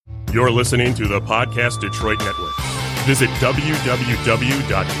You're listening to the Podcast Detroit Network. Visit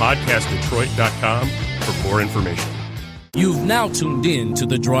www.podcastdetroit.com for more information. You've now tuned in to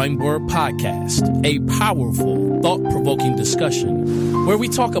the Drawing Board Podcast, a powerful, thought-provoking discussion where we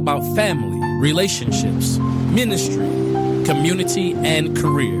talk about family, relationships, ministry, community, and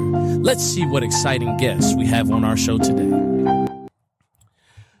career. Let's see what exciting guests we have on our show today.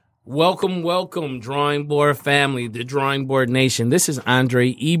 Welcome, Drawing Board family, the Drawing Board Nation. This is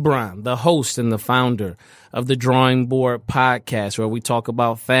Andre Ebron, the host and the founder of the Drawing Board Podcast, where we talk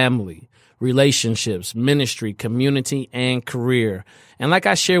about family, relationships, ministry, community, and career. And like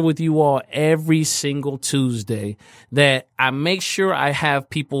I share with you all every single Tuesday, that I make sure I have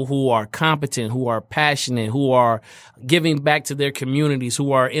people who are competent, who are passionate, who are giving back to their communities,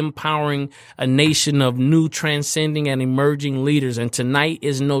 who are empowering a nation of new, transcending, and emerging leaders. And tonight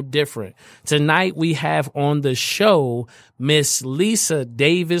is no different. Tonight we have on the show Miss Lisa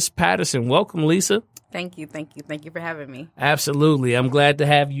Davis Patterson. Welcome, Lisa. Thank you for having me. Absolutely. I'm glad to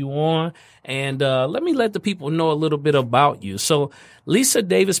have you on. And let the people know a little bit about you. So Lisa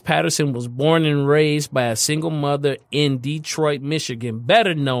Davis Patterson was born and raised by a single mother in Detroit, Michigan,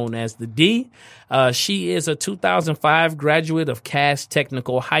 better known as the D. She is a 2005 graduate of Cass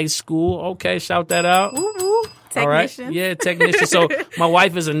Technical High School. Okay, shout that out. Woo-woo. Technician. All right. Yeah, technician. So my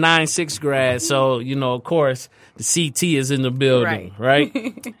wife is a 9-6 grad. So, of course, the CT is in the building,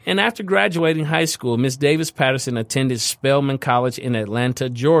 right? And after graduating high school, Miss Davis Patterson attended Spelman College in Atlanta,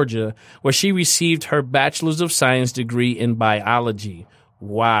 Georgia, where she received her Bachelor's of Science degree in biology.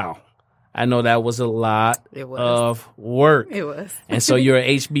 Wow. I know that was a lot of work. It was. And so you're an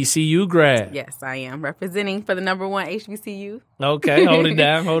HBCU grad. Yes, I am. Representing for the number one HBCU. Okay, hold it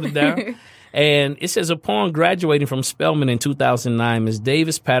down. And it says, upon graduating from Spelman in 2009, Ms.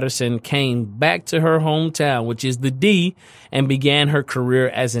 Davis Patterson came back to her hometown, which is the D, and began her career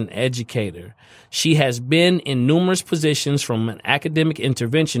as an educator. She has been in numerous positions, from an academic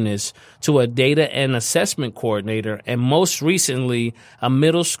interventionist to a data and assessment coordinator, and most recently, a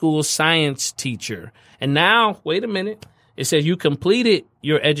middle school science teacher. And now, wait a minute. It says you completed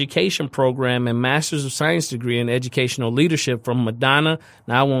your education program and Master's of Science degree in Educational Leadership from Madonna.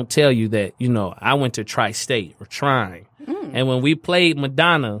 Now, I won't tell you that, I went to Tri-State or Trine. And when we played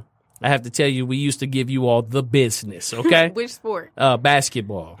Madonna, I have to tell you, we used to give you all the business, okay? Which sport?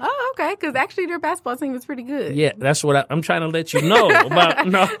 Basketball. Oh, okay, because actually their basketball team was pretty good. Yeah, that's what I'm trying to let you know about.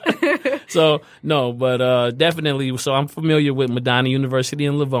 Definitely. So I'm familiar with Madonna University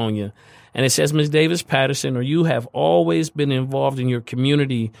in Livonia. And it says, Ms. Davis Patterson, or you have always been involved in your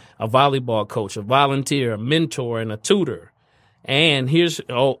community, a volleyball coach, a volunteer, a mentor, and a tutor. And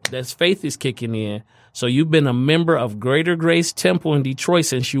that's faith is kicking in. So you've been a member of Greater Grace Temple in Detroit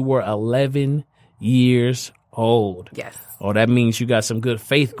since you were 11 years old. Yes. Oh, that means you got some good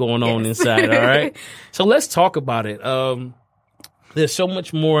faith going on inside, all right? So let's talk about it. There's so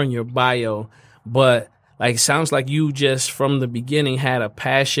much more in your bio, but it sounds like you just from the beginning had a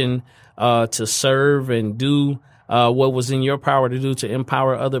passion to serve and do what was in your power to do to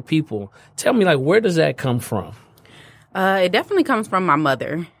empower other people. Tell me, where does that come from? It definitely comes from my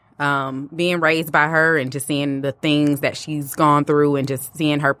mother. Being raised by her and just seeing the things that she's gone through and just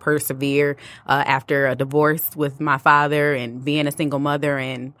seeing her persevere after a divorce with my father and being a single mother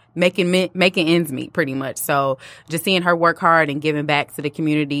and making ends meet pretty much. So just seeing her work hard and giving back to the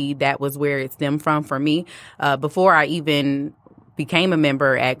community, that was where it stemmed from for me. Before I even became a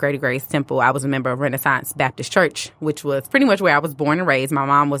member at Greater Grace Temple, I was a member of Renaissance Baptist Church, which was pretty much where I was born and raised. My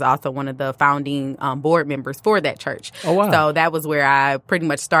mom was also one of the founding board members for that church. Oh, wow. So that was where I pretty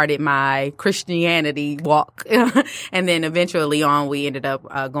much started my Christianity walk. And then eventually on, we ended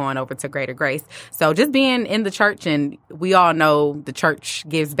up going over to Greater Grace. So just being in the church, and we all know the church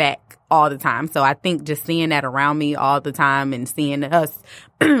gives back all the time. So I think just seeing that around me all the time and seeing us,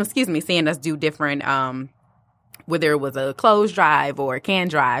 seeing us do different whether it was a clothes drive or a can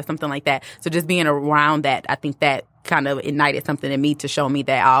drive, something like that. So just being around that, I think that kind of ignited something in me to show me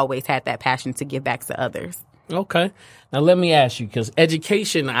that I always had that passion to give back to others. Okay. Now, let me ask you, because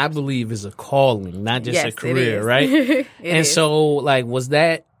education, I believe, is a calling, not just a career, right? So, was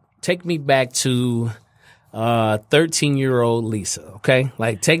that, take me back to 13-year-old Lisa, okay?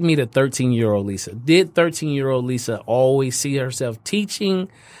 Take me to 13-year-old Lisa. Did 13-year-old Lisa always see herself teaching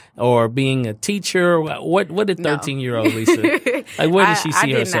or being a teacher? What did 13-year-old Lisa, where did she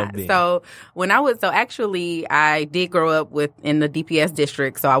see herself being? So actually I did grow up in the DPS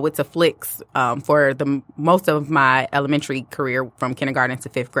district. So I went to Flicks for the most of my elementary career from kindergarten to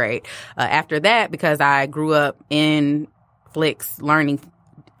 5th grade. After that, because I grew up in Flicks learning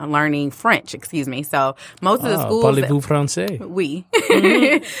learning French. Excuse me. So most of the schools, parlez-vous français? Oui.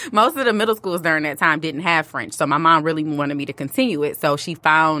 Mm-hmm. Most of the middle schools during that time didn't have French. So my mom really wanted me to continue it. So she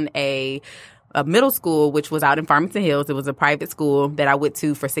found a middle school, which was out in Farmington Hills. It was a private school that I went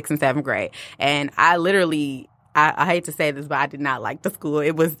to for 6th and 7th grade. And I literally, I hate to say this, but I did not like the school.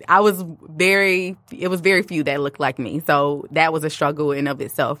 It was very few that looked like me. So that was a struggle in of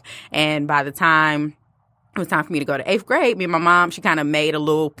itself. And by the time it was time for me to go to 8th grade, me and my mom, she kind of made a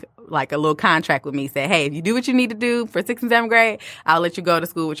little contract with me, said, hey, if you do what you need to do for 6th and 7th grade, I'll let you go to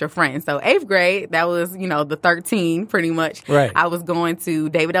school with your friends. So 8th grade, that was, the 13 pretty much. Right. I was going to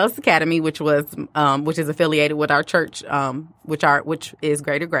David Ellis Academy, which is affiliated with our church, which is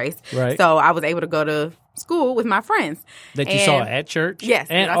Greater Grace. Right. So I was able to go to school with my friends. That you saw at church?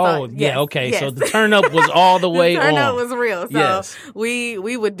 Yes. Okay. Yes. So the turn up was all the way on. The turn up was real. So yes.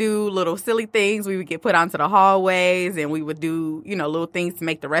 we would do little silly things. We would get put onto the hallways, and we would do, little things to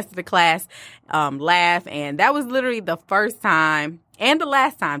make the rest of the class laugh. And that was literally the first time and the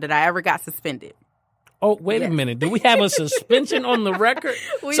last time that I ever got suspended. Oh, wait a minute. Do we have a suspension on the record?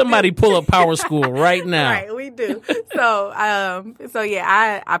 Somebody pull up Power School right now. Right, we do. So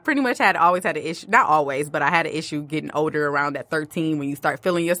I pretty much always had an issue. Not always, but I had an issue getting older around that 13 when you start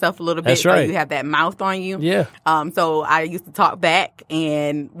feeling yourself a little bit. That's right. So you have that mouth on you. Yeah. So I used to talk back,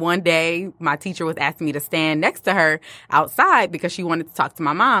 and one day my teacher was asking me to stand next to her outside because she wanted to talk to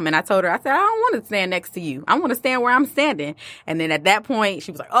my mom. And I told her, I said, I don't want to stand next to you. I want to stand where I'm standing. And then at that point,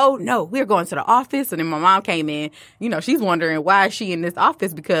 she was like, oh, no, we're going to the office. And then my mom came in, she's wondering why is she in this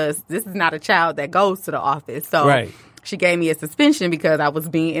office, because this is not a child that goes to the office. So right. She gave me a suspension because I was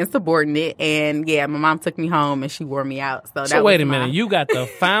being insubordinate. And my mom took me home and she wore me out. So wait a minute. You got the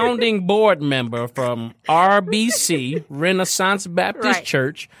founding board member from RBC, Renaissance Baptist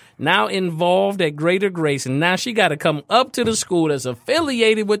Church, now involved at Greater Grace. And now she got to come up to the school that's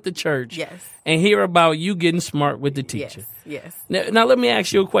affiliated with the church. Yes. And hear about you getting smart with the teacher. Yes. Now let me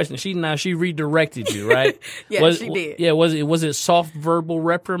ask you a question. She redirected you, right? Yes, she did. Yeah, was it soft verbal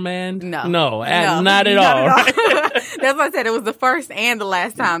reprimand? No. Not at all. Right? That's what I said. It was the first and the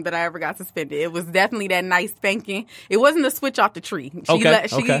last time that I ever got suspended. It was definitely that nice spanking. It wasn't a switch off the tree.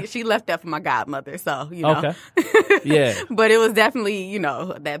 She left that for my godmother, so Okay. Yeah. But it was definitely,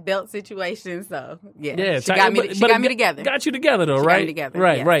 that belt situation. So yeah. She got me together. Got you together though, she right? Got me together.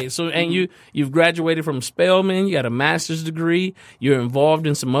 Right, yes. right. So and you've graduated from Spelman, you got a master's degree, you're involved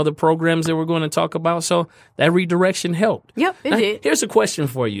in some other programs that we're going to talk about. So that redirection helped. Yep, it did. Here's a question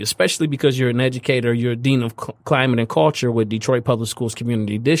for you, especially because you're an educator, you're a dean of climate and culture with Detroit Public Schools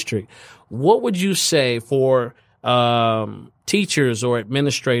Community District. What would you say for teachers or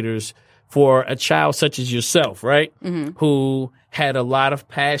administrators for a child such as yourself, right? Mm-hmm. Who had a lot of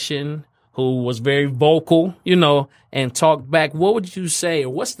passion, who was very vocal, and talked back. What would you say, or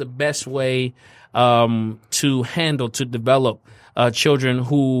what's the best way to develop children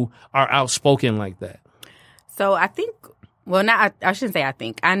who are outspoken like that? So I think, I shouldn't say I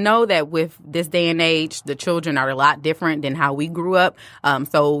think. I know that with this day and age, the children are a lot different than how we grew up.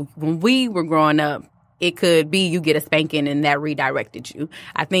 So when we were growing up, it could be you get a spanking and that redirected you.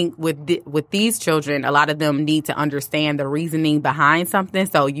 I think with these children, a lot of them need to understand the reasoning behind something.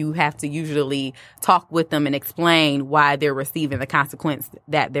 So you have to usually talk with them and explain why they're receiving the consequence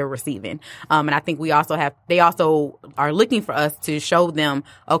that they're receiving. And I think they also are looking for us to show them,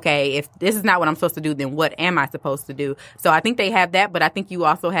 okay, if this is not what I'm supposed to do, then what am I supposed to do? So I think they have that, but I think you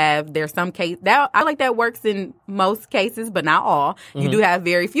also there's some case that I like that works in most cases, but not all. Mm-hmm. You do have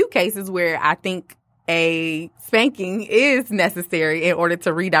very few cases where I think a spanking is necessary in order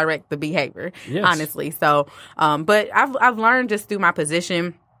to redirect the behavior, yes. Honestly. So, but I've learned just through my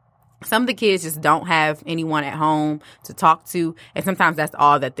position, some of the kids just don't have anyone at home to talk to, and sometimes that's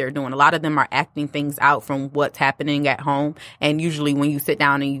all that they're doing. A lot of them are acting things out from what's happening at home, and usually when you sit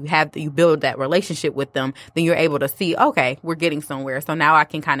down and you build that relationship with them, then you're able to see, okay, we're getting somewhere, so now I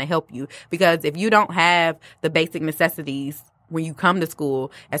can kind of help you. Because if you don't have the basic necessities when you come to school,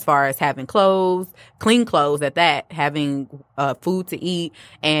 as far as having clothes, clean clothes at that, having food to eat,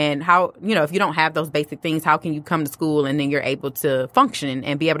 and how, if you don't have those basic things, how can you come to school and then you're able to function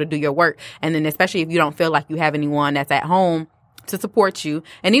and be able to do your work? And then especially if you don't feel like you have anyone that's at home to support you.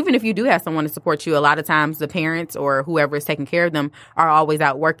 And even if you do have someone to support you, a lot of times the parents or whoever is taking care of them are always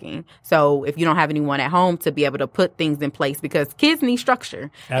out working. So if you don't have anyone at home to be able to put things in place, because kids need structure.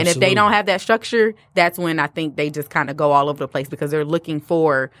 Absolutely. And if they don't have that structure, that's when I think they just kind of go all over the place because they're looking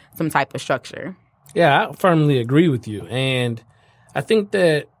for some type of structure. Yeah, I firmly agree with you. And I think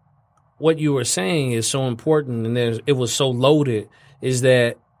that what you were saying is so important, and it was so loaded, is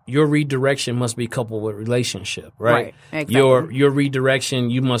that your redirection must be coupled with relationship, right? Exactly. Your redirection,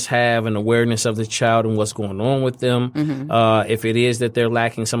 you must have an awareness of the child and what's going on with them. If it is that they're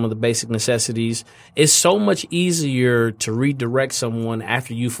lacking some of the basic necessities, it's so much easier to redirect someone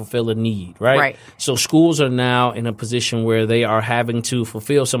after you fulfill a need, right? So schools are now in a position where they are having to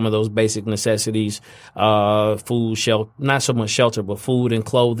fulfill some of those basic necessities, food, shelter, not so much shelter, but food and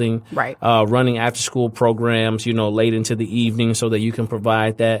clothing, running after school programs, late into the evening so that you can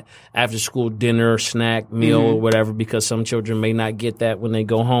provide that after school dinner, snack, meal, or whatever, because some children may not get that when they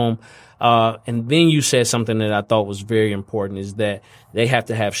go home. And then you said something that I thought was very important, is that they have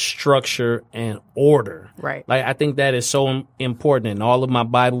to have structure and order. Right. Like, I think that is so important. And all of my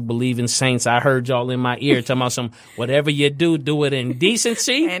Bible believing saints, I heard y'all in my ear talking about whatever you do it in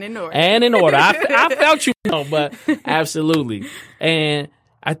decency and in order. I felt but absolutely. And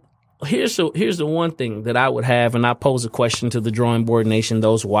Here's the one thing that I would have, and I pose a question to the Drawing Board Nation,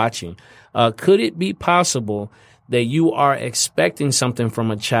 those watching. Could it be possible that you are expecting something from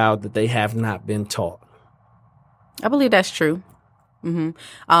a child that they have not been taught? I believe that's true. And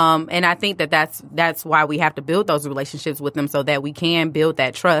I think that's why we have to build those relationships with them, so that we can build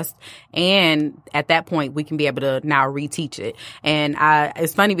that trust. And at that point, we can be able to now reteach it. And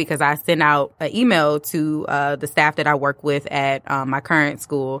it's funny because I sent out an email to the staff that I work with at my current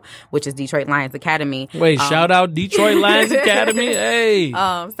school, which is Detroit Lions Academy. Wait, shout out Detroit Lions Academy. Hey.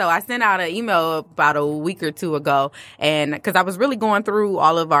 So I sent out an email about a week or two ago, and because I was really going through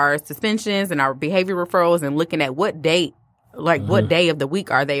all of our suspensions and our behavior referrals and looking at what date. What day of the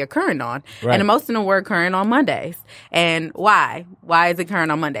week are they occurring on? Right. And most of them were occurring on Mondays. And why? Why is it occurring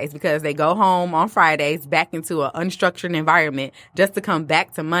on Mondays? Because they go home on Fridays back into an unstructured environment just to come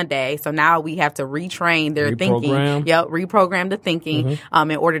back to Monday. So now we have to retrain their thinking. Reprogram the thinking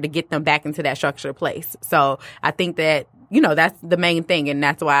in order to get them back into that structured place. So I think that that's the main thing. And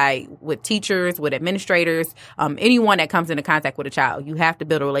that's why with teachers, with administrators, anyone that comes into contact with a child, you have to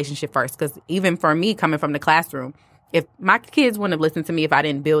build a relationship first. Because even for me, coming from the classroom, if my kids wouldn't have listened to me if I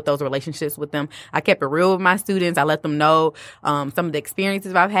didn't build those relationships with them. I kept it real with my students. I let them know some of the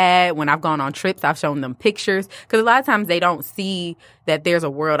experiences I've had. When I've gone on trips, I've shown them pictures. Because a lot of times they don't see that there's a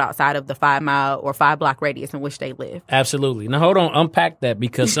world outside of the 5 mile or 5 block radius in which they live. Absolutely. Now, hold on. Unpack that,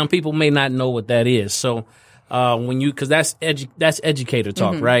 because some people may not know what that is. So because that's educator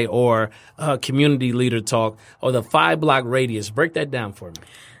talk, right? Or community leader talk, or the 5 block radius. Break that down for me.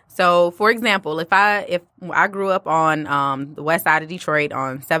 So, for example, if I grew up on the west side of Detroit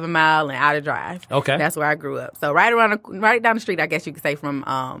on 7 Mile and Outer Drive, that's where I grew up. So right down the street, I guess you could say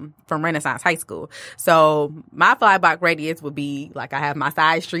from Renaissance High School. So my 5 block radius would be like I have my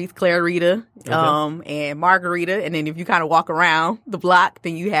side streets, Clarita, and Margarita, and then if you kind of walk around the block,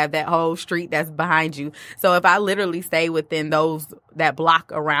 then you have that whole street that's behind you. So if I literally stay within that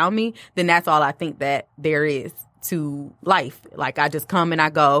block around me, then that's all I think that there is to life. Like, I just come and I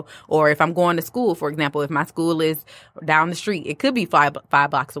go. Or if I'm going to school, for example, if my school is down the street, it could be 5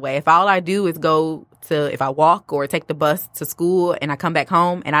 blocks away. If all I do is if I walk or take the bus to school and I come back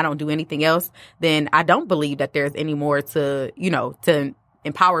home and I don't do anything else, then I don't believe that there's any more to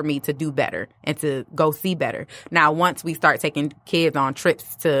empower me to do better and to go see better. Now, once we start taking kids on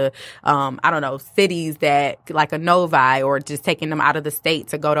trips to, cities that like a Novi, or just taking them out of the state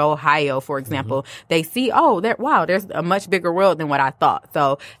to go to Ohio, for example, they see, there's a much bigger world than what I thought.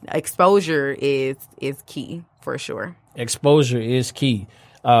 So exposure is key for sure. Exposure is key.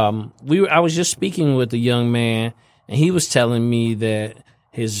 I was just speaking with a young man, and he was telling me that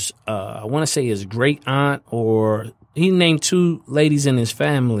his great aunt, or he named 2 ladies in his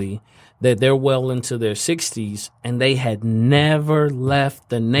family that they're well into their 60s, and they had never left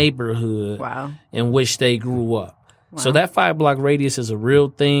the neighborhood in which they grew up. Wow. So that 5 block radius is a real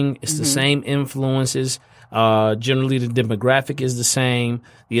thing. It's the same influences. Generally, the demographic is the same.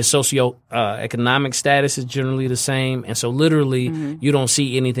 The socio-economic status is generally the same. And so literally, you don't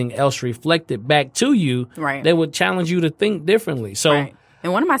see anything else reflected back to you that would challenge you to think differently. So.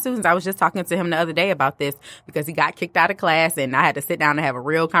 And one of my students, I was just talking to him the other day about this because he got kicked out of class, and I had to sit down and have a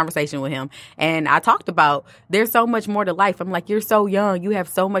real conversation with him. And I talked about there's so much more to life. I'm like, you're so young. You have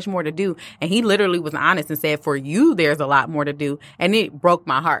so much more to do. And he literally was honest and said, for you, there's a lot more to do. And it broke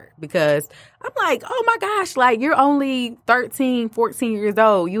my heart because I'm like, oh my gosh, like, you're only 13, 14 years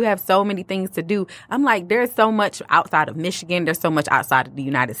old. You have so many things to do. I'm like, there's so much outside of Michigan. There's so much outside of the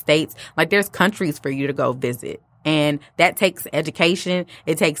United States. Like, there's countries for you to go visit. And that takes education.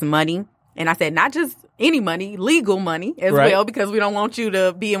 It takes money. And I said, not just any money, legal money as Right. well, because we don't want you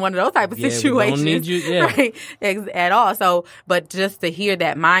to be in one of those type of Yeah, we situations. don't need you, yeah. Right, at all. So, but just to hear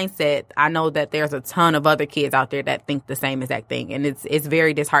that mindset, I know that there's a ton of other kids out there that think the same exact thing, and it's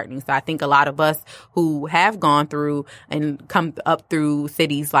very disheartening. So I think a lot of us who have gone through and come up through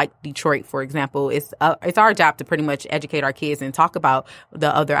cities like Detroit, for example, it's our job to pretty much educate our kids and talk about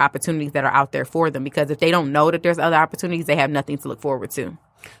the other opportunities that are out there for them, because if they don't know that there's other opportunities, they have nothing to look forward to.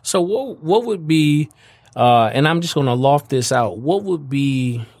 So what would be, and I'm just going to loft this out, what would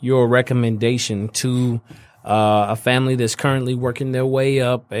be your recommendation to a family that's currently working their way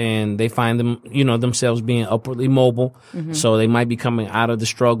up and they find themselves being upwardly mobile? So they might be coming out of the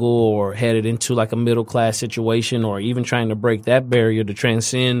struggle or headed into like a middle class situation, or even trying to break that barrier to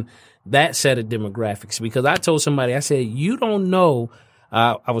transcend that set of demographics. Because I told somebody, I said, you don't know,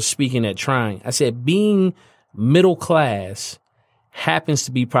 I was speaking at Trying, I said, being middle class happens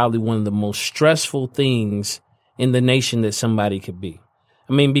to be probably one of the most stressful things in the nation that somebody could be.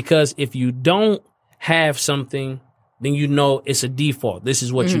 I mean, because if you don't have something, then you know it's a default. This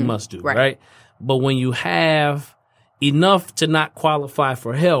is what you must do, right? But when you have enough to not qualify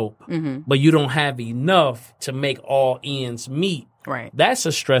for help, but you don't have enough to make all ends meet, Right. that's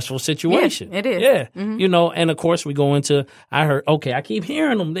a stressful situation. Yeah, it is. Yeah. And of course we go into, I keep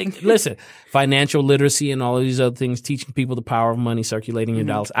hearing them. Listen, financial literacy and all of these other things, teaching people the power of money, circulating your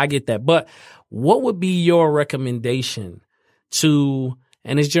dollars. I get that. But what would be your recommendation to,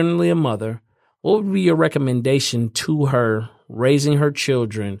 and it's generally a mother, what would be your recommendation to her raising her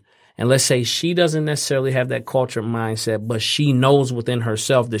children? And let's say she doesn't necessarily have that culture mindset, but she knows within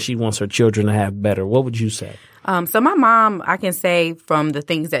herself that she wants her children to have better. What would you say? So my mom, I can say from the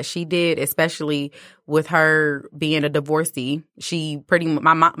things that she did, especially with her being a divorcee, she pretty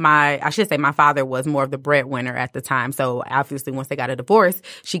I should say my father was more of the breadwinner at the time. So obviously once they got a divorce,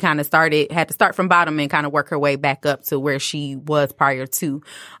 she kind of had to start from bottom and kind of work her way back up to where she was prior to.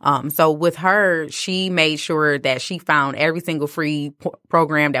 So with her, she made sure that she found every single free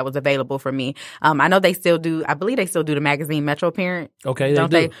program that was available for me. I know they still do, I believe they still do the magazine Metro Parent. Okay, don't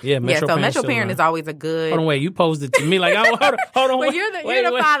they they? do. Yeah, Metro so Parent's Metro still Parent around. is always a good. Hold on, wait. You posed it to me like, hold on. Well, you're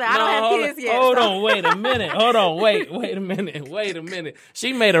the father. I don't have kids yet. Hold so. on, wait a minute. Hold on, wait a minute.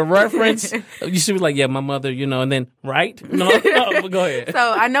 She made a reference. She was like, yeah, my mother, and then, right? No, but go ahead. So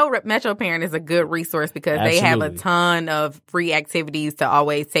I know Metro Parent is a good resource because they have a Absolutely. ton of free activities to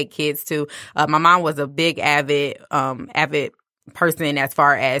always take kids to. My mom was a big avid person as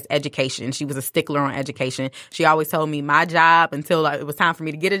far as education. She was a stickler on education. She always told me my job, until it was time for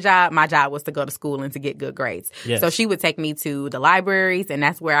me to get a job, my job was to go to school and to get good grades. Yes. So she would take me to the libraries, and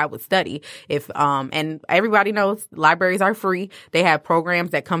that's where I would study. And everybody knows libraries are free. They have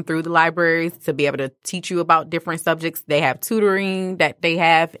programs that come through the libraries to be able to teach you about different subjects. They have tutoring that they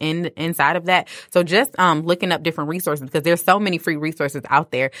have inside of that. So just looking up different resources, because there's so many free resources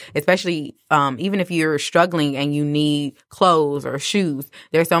out there, especially even if you're struggling and you need clothes or shoes.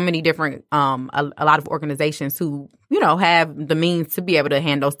 There's so many different, a lot of organizations who, have the means to be able to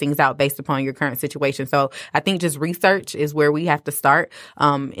hand those things out based upon your current situation. So I think just research is where we have to start.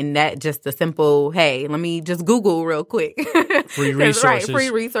 In that just a simple, hey, let me just Google real quick. Free resources. Right, free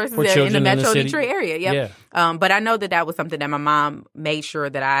resources for in children the in Metro the city. Detroit area. Yep. Yeah. But I know that was something that my mom made sure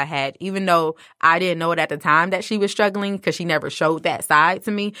that I had, even though I didn't know it at the time that she was struggling, because she never showed that side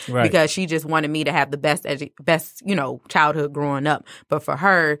to me, Right. because she just wanted me to have the best childhood growing up. But for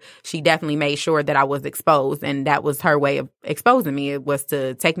her, she definitely made sure that I was exposed, and that was her way of exposing me. It was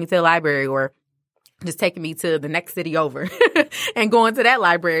to take me to the library, or just taking me to the next city over and going to that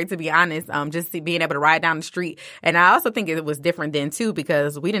library, to be honest, just being able to ride down the street. And I also think it was different then too,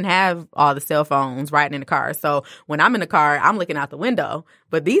 because we didn't have all the cell phones riding in the car. So when I'm in the car, I'm looking out the window.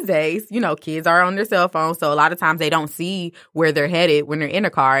 But these days, kids are on their cell phones. So a lot of times they don't see where they're headed when they're in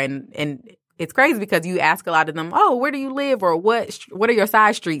a car. And it's crazy because you ask a lot of them, oh, where do you live? Or what are your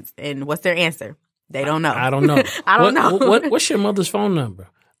side streets? And what's their answer? They don't know. I don't know. I don't know. What's your mother's phone number?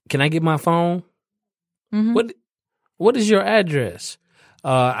 Can I get my phone? Mm-hmm. What is your address?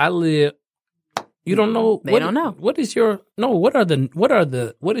 I live. You don't know. They don't know. What is your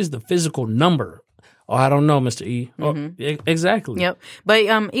what is the physical number? Oh, I don't know, Mr. E. Mm-hmm. Oh, exactly. Yep. But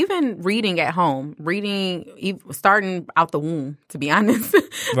even reading at home, starting out the womb, to be honest.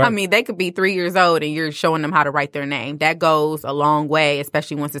 Right. I mean, they could be 3 years old and you're showing them how to write their name. That goes a long way,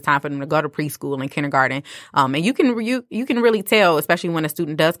 especially once it's time for them to go to preschool and kindergarten. And you can really tell, especially when a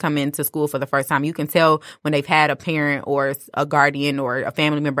student does come into school for the first time, you can tell when they've had a parent or a guardian or a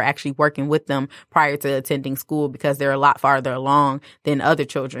family member actually working with them prior to attending school, because they're a lot farther along than other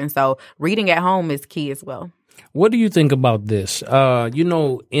children. So reading at home is key as well. What do you think about this?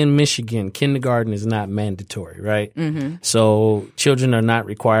 In Michigan, kindergarten is not mandatory, right? Mm-hmm. So children are not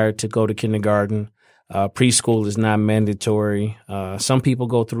required to go to kindergarten. Preschool is not mandatory. Some people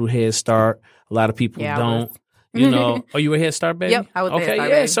go through Head Start. A lot of people don't. Are you a Head Start baby? Yep, I was okay, Head Start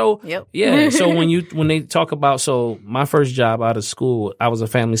yeah. baby. So yep. yeah. So when they talk about, my first job out of school, I was a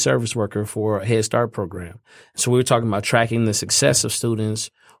family service worker for a Head Start program. So we were talking about tracking the success of students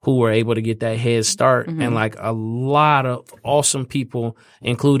who were able to get that Head Start, and like a lot of awesome people,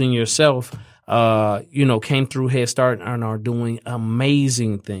 including yourself, came through Head Start and are doing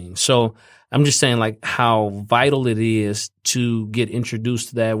amazing things. So I'm just saying, like, how vital it is to get introduced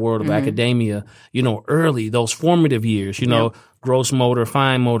to that world of academia, early, those formative years, gross motor,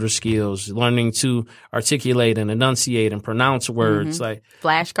 fine motor skills, learning to articulate and enunciate and pronounce words, like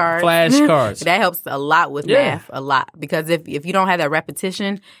flashcards. That helps a lot with math, a lot, because if you don't have that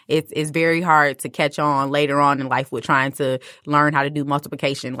repetition, it's very hard to catch on later on in life with trying to learn how to do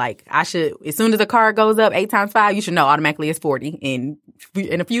multiplication. Like, as soon as a card goes up 8 times 5, you should know automatically it's 40 in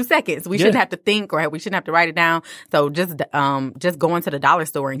a few seconds. We shouldn't have to think, or we shouldn't have to write it down. So just going to the dollar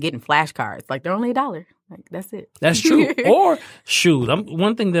store and getting flashcards, like, they're only $1. Like, that's it. That's true. Or,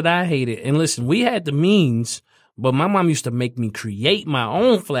 one thing that I hated, and listen, we had the means, but my mom used to make me create my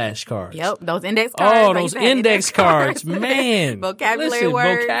own flashcards. Yep, those index cards. Oh, those index cards, man. Vocabulary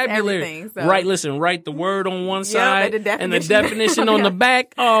words, everything. So. Write the word on one side and the definition on the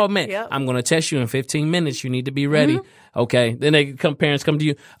back. Oh, man. I'm going to test you in 15 minutes. You need to be ready. Okay. Then parents come to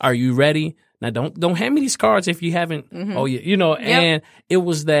you. Are you ready? Now, don't hand me these cards if you haven't. Oh, yeah, and it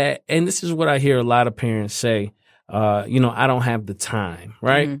was that. And this is what I hear a lot of parents say. I don't have the time,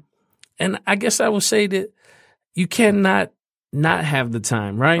 right? And I guess I would say that you cannot not have the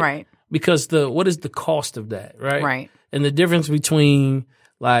time, right? Right. Because what is the cost of that, right? Right. And the difference between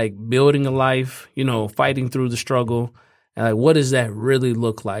like building a life, fighting through the struggle, and like, what does that really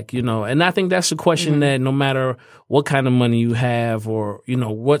look like, And I think that's a question that no matter what kind of money you have or,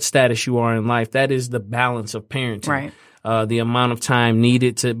 what status you are in life, that is the balance of parenting. Right. The amount of time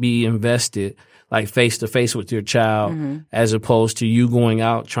needed to be invested, like face to face with your child, as opposed to you going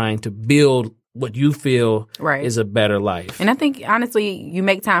out trying to build what you feel is a better life. And I think, honestly, you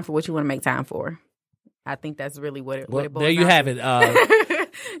make time for what you want to make time for. I think that's really what it boils down to. There you have it.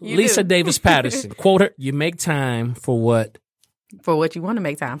 Lisa Davis Patterson. Quote her, you make time for what? For what you want to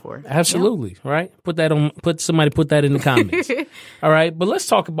make time for. Absolutely, right? Somebody put that in the comments. All right, but let's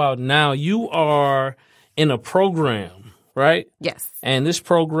talk about now. You are in a program, right? Yes. And this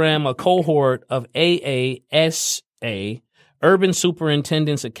program, a cohort of AASA, Urban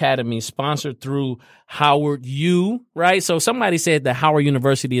Superintendents Academy, sponsored through Howard U, right? So somebody said that Howard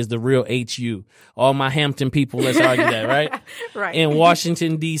University is the real HU. All my Hampton people, let's argue that, right? Right. In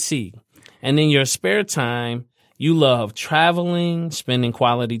Washington, D.C. And in your spare time, you love traveling, spending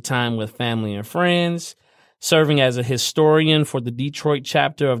quality time with family and friends, serving as a historian for the Detroit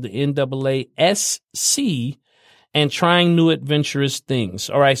chapter of the NAASC, and trying new adventurous things.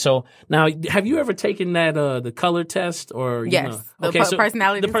 All right. So now, have you ever taken that the color test or yes, the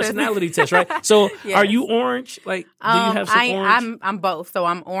personality test, right? So are you orange? Like, do you have some orange? I'm both. So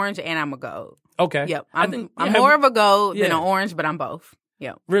I'm orange and I'm a gold. Okay. Yep. I'm more of a gold than an orange, but I'm both.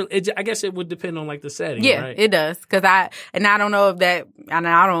 Yeah, really. I guess it would depend on like the setting. Yeah, right? It does. Because I don't know if that. And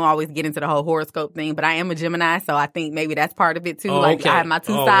I don't always get into the whole horoscope thing, but I am a Gemini, so I think maybe that's part of it too. I have my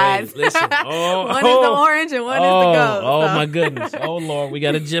two sides. Wait, listen. One is the orange and one is the gold. Oh my goodness. Oh Lord, we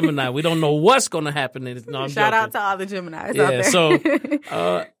got a Gemini. We don't know what's going to happen. Shout out to all the Geminis out there.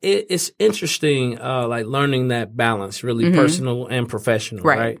 So it's interesting, like learning that balance, really personal and professional,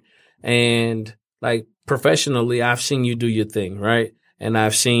 right? And like professionally, I've seen you do your thing, right? And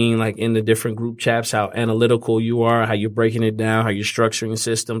I've seen, like, in the different group chats, how analytical you are, how you're breaking it down, how you're structuring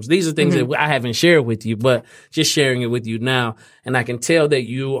systems. These are things that I haven't shared with you, but just sharing it with you now. And I can tell that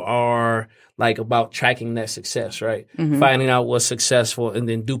you are, like, about tracking that success, right? Finding out what's successful and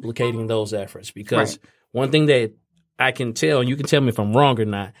then duplicating those efforts. Because one thing that I can tell, and you can tell me if I'm wrong or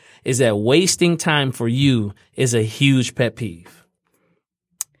not, is that wasting time for you is a huge pet peeve.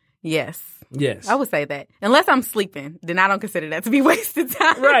 Yes. Yes. I would say that. Unless I'm sleeping, then I don't consider that to be wasted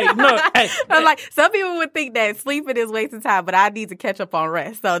time. Right. No. I'm like, some people would think that sleeping is wasted time, but I need to catch up on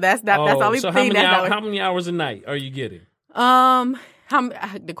rest. So that's the only thing. How many hours a night are you getting?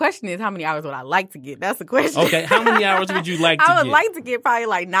 The question is, how many hours would I like to get? That's the question. Okay. How many hours would you like to get? I would like to get probably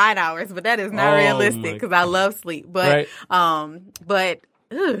like 9 hours, but that is not realistic because I love sleep. But, on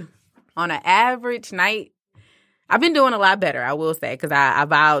an average night, I've been doing a lot better, I will say, because I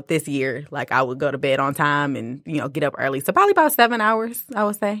vowed this year, like, I would go to bed on time and, get up early. So probably about 7 hours, I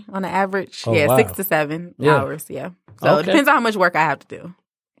would say, on the average. Oh, wow. 6 to 7 hours, So it depends on how much work I have to do.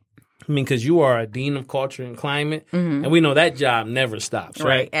 I mean, because you are a dean of culture and climate, and we know that job never stops,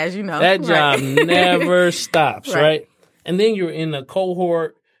 right? As you know. That job never stops, right? And then you're in a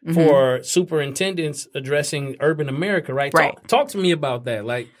cohort for superintendents addressing urban America, right? Talk to me about that.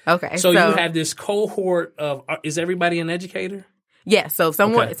 Like, okay, so you have this cohort of, is everybody an educator? Yeah, so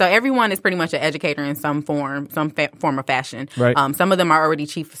everyone is pretty much an educator in some form or fashion. Right. Some of them are already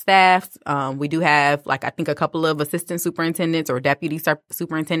chief of staff. We do have, like, I think a couple of assistant superintendents or deputy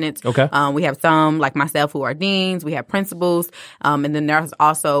superintendents. Okay. We have some, like myself, who are deans. We have principals. And then there's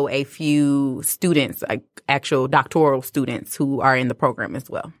also a few students, like actual doctoral students, who are in the program as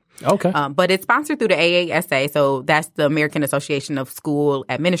well. Okay. But it's sponsored through the AASA, so that's the American Association of School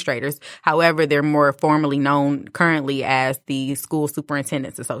Administrators. However, they're more formally known currently as the School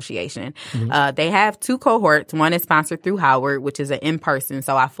Superintendents Association. They have 2 cohorts. One is sponsored through Howard, which is an in-person.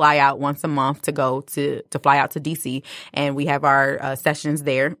 So I fly out once a month to fly out to D.C., and we have our sessions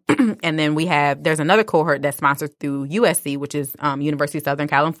there. And then there's another cohort that's sponsored through USC, which is University of Southern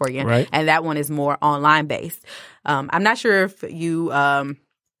California. Right. And that one is more online based. I'm not sure if you...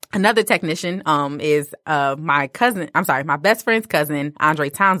 Another technician is my best friend's cousin, Andre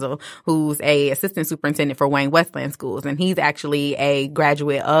Townsell, who's a assistant superintendent for Wayne Westland Schools. And he's actually a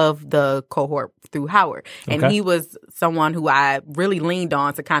graduate of the cohort through Howard. And he was someone who I really leaned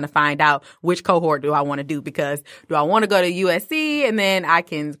on to kind of find out which cohort do I want to do, because do I want to go to USC and then I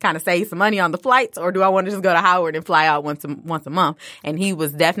can kind of save some money on the flights, or do I want to just go to Howard and fly out once a month? And he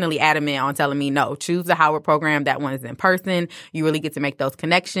was definitely adamant on telling me, no, choose the Howard program. That one is in person. You really get to make those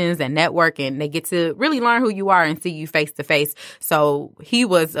connections and network, and they get to really learn who you are and see you face to face. So he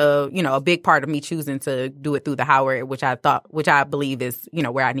was a big part of me choosing to do it through the Howard, which I believe is,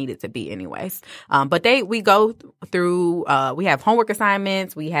 where I needed to be anyways. But we go through, we have homework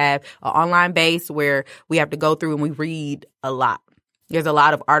assignments, we have an online base where we have to go through and we read a lot. There's a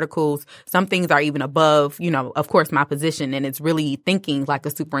lot of articles. Some things are even above, of course, my position. And it's really thinking like a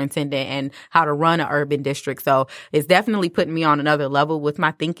superintendent and how to run an urban district. So it's definitely putting me on another level with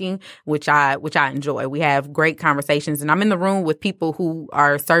my thinking, which I enjoy. We have great conversations, and I'm in the room with people who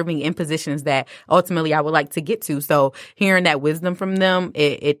are serving in positions that ultimately I would like to get to. So hearing that wisdom from them,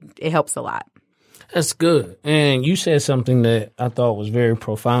 it helps a lot. That's good. And you said something that I thought was very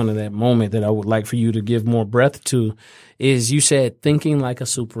profound in that moment that I would like for you to give more breadth to, is you said thinking like a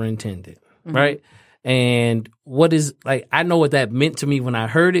superintendent, right? And what is, like, I know what that meant to me when I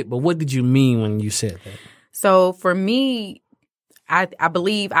heard it, but what did you mean when you said that? So for me, I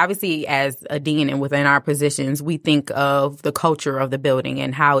believe, obviously, as a dean and within our positions, we think of the culture of the building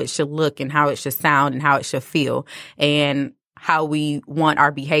and how it should look and how it should sound and how it should feel, and how we want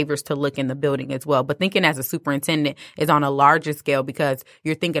our behaviors to look in the building as well. But thinking as a superintendent is on a larger scale, because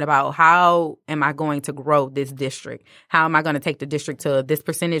you're thinking about, how am I going to grow this district? How am I going to take the district to this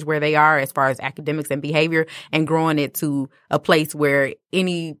percentage where they are as far as academics and behavior, and growing it to a place where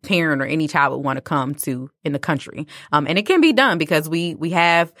any parent or any child would want to come to in the country. And it can be done, because they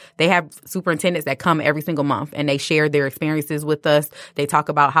have superintendents that come every single month and they share their experiences with us. They talk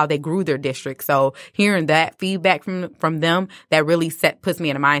about how they grew their district. So hearing that feedback from them, that really puts me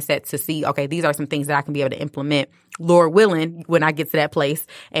in a mindset to see, okay, these are some things that I can be able to implement, Lord willing, when I get to that place,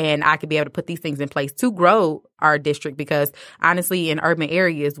 and I could be able to put these things in place to grow our district, because honestly, in urban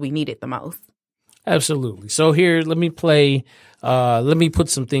areas, we need it the most. Absolutely. So here, let me put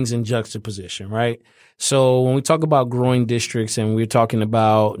some things in juxtaposition, right? So when we talk about growing districts, and we're talking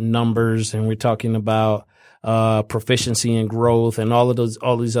about numbers, and we're talking about proficiency and growth and all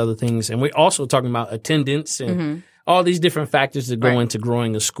these other things, and we're also talking about attendance and all these different factors that go into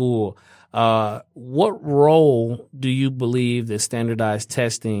growing a school. What role do you believe that standardized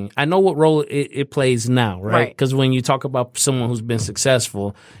testing, I know what role it plays now, right? Because when you talk about someone who's been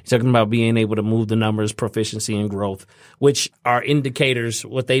successful, you're talking about being able to move the numbers, proficiency and growth, which are indicators,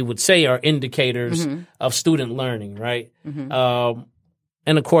 what they would say are indicators of student learning, right?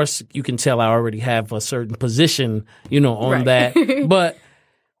 And of course, you can tell I already have a certain position, on that. But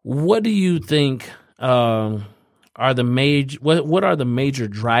what do you think are the what are the major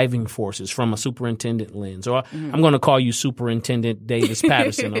driving forces from a superintendent lens? Or I'm going to call you Superintendent Davis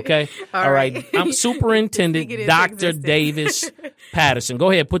Patterson, okay? All right. I'm Superintendent Dr. Davis Patterson.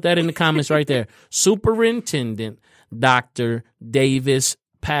 Go ahead, put that in the comments right there. Superintendent Dr. Davis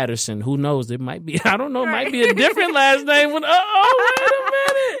Patterson. Who knows? It might be, I don't know, it might be a different last name. Wait a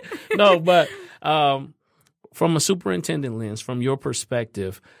minute. No, but from a superintendent lens, from your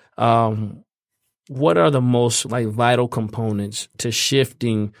perspective, what are the most like vital components to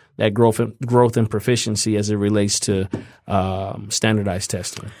shifting that growth and proficiency as it relates to standardized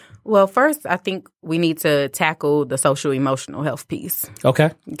testing? Well, first, I think we need to tackle the social emotional health piece. Okay.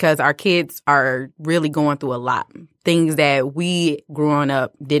 Because our kids are really going through a lot. Things that we growing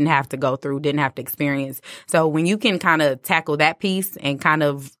up didn't have to go through, didn't have to experience. So when you can kind of tackle that piece and kind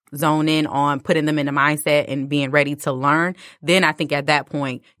of zone in on putting them in the mindset and being ready to learn, then I think at that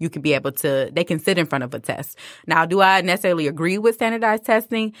point you can be able to, they can sit in front of a test. Now, do I necessarily agree with standardized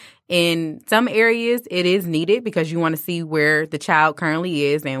testing? In some areas, it is needed because you want to see where the child currently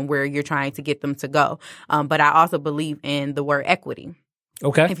is and where you're trying to get them to go. But I also believe in the word equity.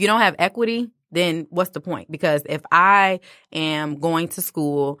 Okay. If you don't have equity, then what's the point? Because if I am going to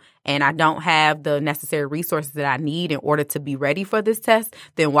school and I don't have the necessary resources that I need in order to be ready for this test,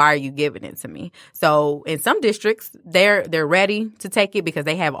 then why are you giving it to me? So in some districts, they're ready to take it because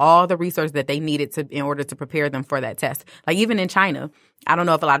they have all the resources that they needed to in order to prepare them for that test. Like even in China, I don't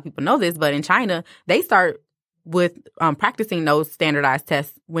know if a lot of people know this, but in China, they start with practicing those standardized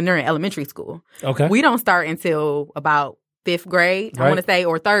tests when they're in elementary school. Okay. We don't start until about 5th grade, right. I want to say,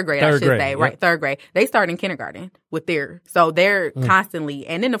 or 3rd grade, I should say, yep. right? 3rd grade. They start in kindergarten with so they're constantly,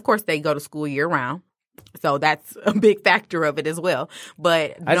 and then of course they go to school year round. So that's a big factor of it as well.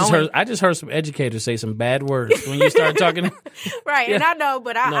 But I just heard some educators say some bad words when you started talking. Right, yeah. And I know,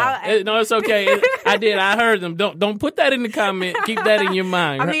 but no, it's okay. I heard them. Don't put that in the comment. Keep that in your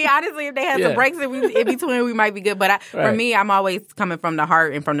mind. I mean, honestly, if they had some breaks in between, we might be good. But for me, I'm always coming from the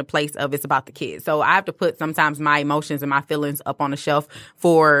heart and from the place of it's about the kids. So I have to put sometimes my emotions and my feelings up on the shelf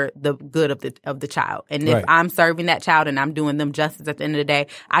for the good of the child. And if I'm serving that child and I'm doing them justice at the end of the day,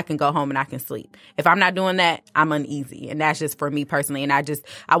 I can go home and I can sleep. If I'm not doing that, I'm uneasy. And that's just for me personally. And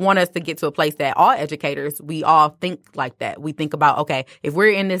I want us to get to a place that all educators, we all think like that. We think about, okay, if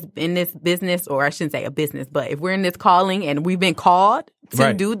we're in this business, or I shouldn't say a business, but if we're in this calling and we've been called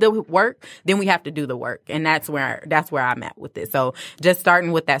to do the work, then we have to do the work. And that's where I'm at with this. So just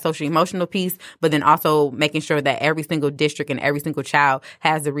starting with that social emotional piece, but then also making sure that every single district and every single child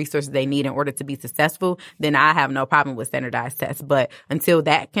has the resources they need in order to be successful, then I have no problem with standardized tests. But until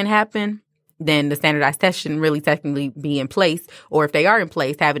that can happen, then the standardized tests shouldn't really technically be in place. Or if they are in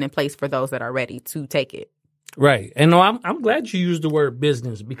place, have it in place for those that are ready to take it. Right. And no, I'm glad you used the word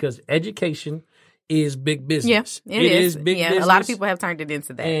business because education is big business. Yeah, it is big business. A lot of people have turned it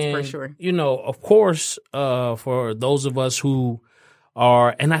into that, and, for sure. You know, of course, for those of us who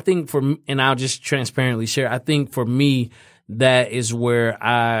are, and I think and I'll just transparently share, I think for me, that is where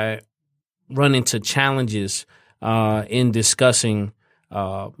I run into challenges in discussing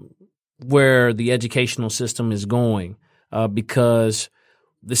where the educational system is going, because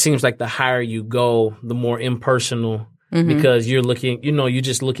it seems like the higher you go, the more impersonal, because you're looking, you're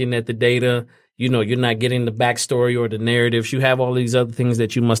just looking at the data, you're not getting the backstory or the narratives. You have all these other things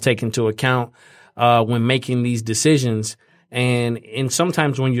that you must take into account when making these decisions. And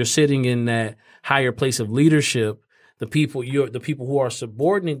sometimes when you're sitting in that higher place of leadership, the people who are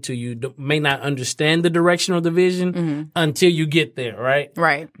subordinate to you may not understand the direction or the vision until you get there, right?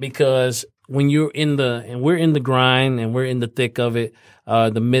 Right. Because when we're in the grind and we're in the thick of it,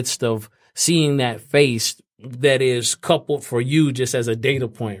 the midst of seeing that face that is coupled for you just as a data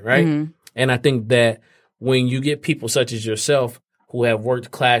point, right? Mm-hmm. And I think that when you get people such as yourself who have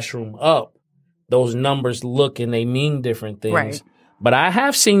worked classroom up, those numbers look and they mean different things. Right. But I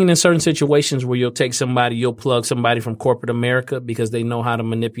have seen in certain situations where you'll plug somebody from corporate America because they know how to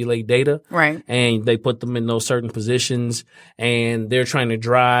manipulate data. Right. And they put them in those certain positions and they're trying to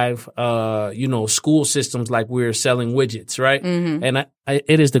drive, school systems like we're selling widgets, right? Mm-hmm. And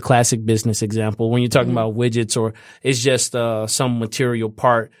it is the classic business example when you're talking about widgets, or it's just some material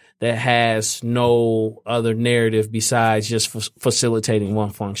part that has no other narrative besides just facilitating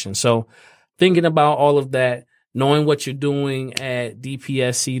one function. So thinking about all of that, knowing what you're doing at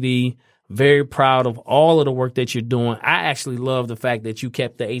DPSCD, very proud of all of the work that you're doing. I actually love the fact that you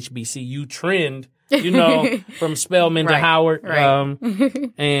kept the HBCU trend, from Spelman to Howard,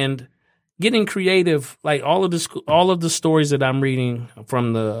 and getting creative. Like all of the stories that I'm reading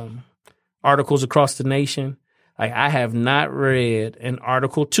from the articles across the nation. Like I have not read an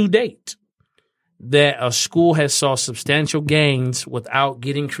article to date that a school has saw substantial gains without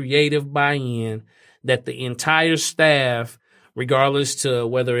getting creative buy-in, that the entire staff, regardless to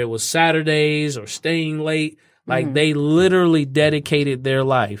whether it was Saturdays or staying late, like they literally dedicated their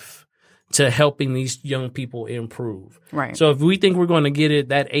life to helping these young people improve. Right. So if we think we're going to get it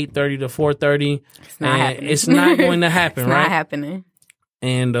that 8:30 to 4:30, it's not going to happen, right? It's not happening.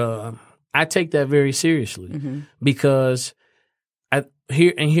 And I take that very seriously because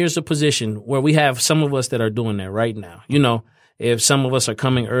here's a position where we have some of us that are doing that right now. You know, if some of us are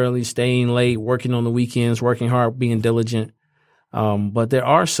coming early, staying late, working on the weekends, working hard, being diligent. But there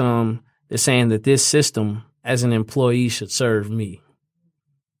are some that saying that this system as an employee should serve me.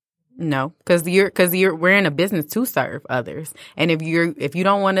 No, because we're in a business to serve others, and if you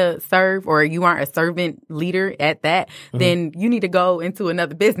don't want to serve or you aren't a servant leader at that, then you need to go into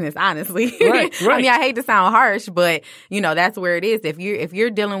another business. Honestly, right. I mean, I hate to sound harsh, but that's where it is. If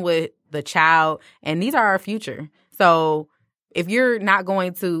you're dealing with the child, and these are our future, so if you're not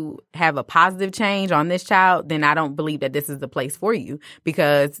going to have a positive change on this child, then I don't believe that this is the place for you,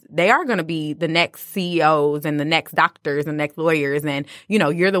 because they are going to be the next CEOs and the next doctors and next lawyers. And,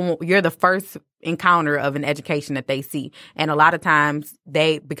 you're the first encounter of an education that they see. And a lot of times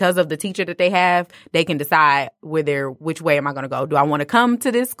because of the teacher that they have, they can decide which way am I going to go? Do I want to come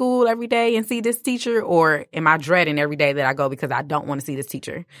to this school every day and see this teacher, or am I dreading every day that I go because I don't want to see this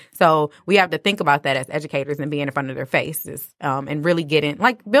teacher? So we have to think about that as educators and being in front of their faces, and really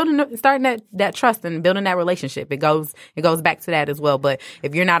starting that trust and building that relationship. It goes back to that as well. But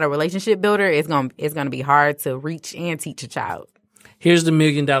if you're not a relationship builder, it's going to be hard to reach and teach a child. Here's the $1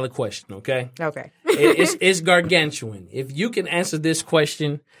 million question, okay? Okay. It's gargantuan. If you can answer this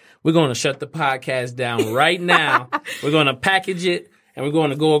question, we're going to shut the podcast down right now. We're going to package it, and we're going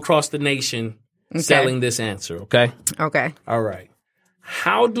to go across the nation selling this answer, okay? Okay. All right.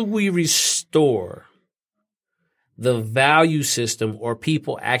 How do we restore the value system, or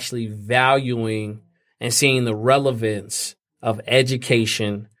people actually valuing and seeing the relevance of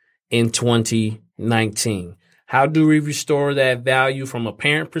education in 2019? How do we restore that value from a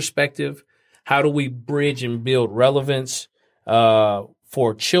parent perspective? How do we bridge and build relevance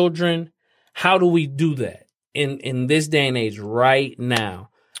for children? How do we do that in this day and age right now?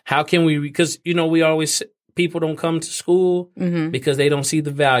 How can we, because, we always, people don't come to school because they don't see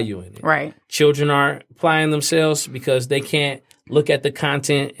the value in it. Right. Children aren't applying themselves because they can't look at the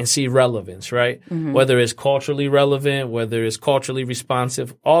content and see relevance, right? Whether it's culturally relevant, whether it's culturally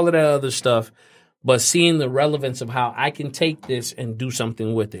responsive, all of that other stuff. But seeing the relevance of how I can take this and do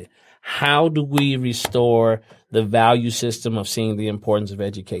something with it. How do we restore the value system of seeing the importance of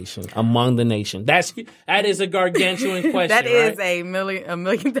education among the nation? That is a gargantuan question. That is right? $1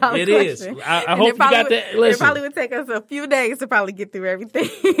 million question. It is. I hope you got that. Listen. It probably would take us a few days to probably get through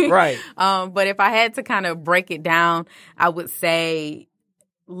everything. Right. But if I had to kind of break it down, I would say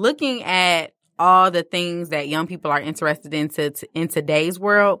looking at all the things that young people are interested in today's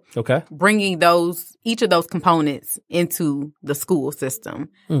world, bringing each of those components into the school system,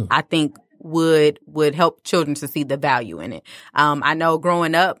 I think would help children to see the value in it. I know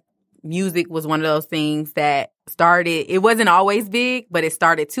growing up, music was one of those things that started, it wasn't always big, but it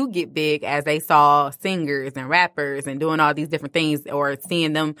started to get big as they saw singers and rappers and doing all these different things, or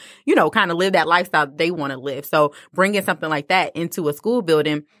seeing them, kind of live that lifestyle that they want to live. So bringing something like that into a school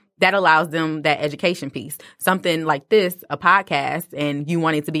building, that allows them that education piece. Something like this, a podcast, and you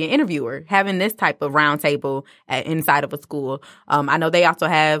wanting to be an interviewer, having this type of roundtable inside of a school. I know they also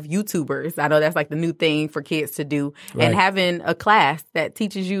have YouTubers. I know that's like the new thing for kids to do. Right. And having a class that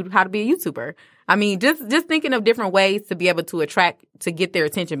teaches you how to be a YouTuber. I mean, just thinking of different ways to be able to get their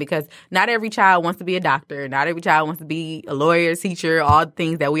attention, because not every child wants to be a doctor. Not every child wants to be a lawyer, teacher, all the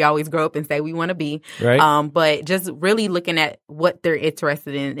things that we always grow up and say we want to be. Right. But just really looking at what they're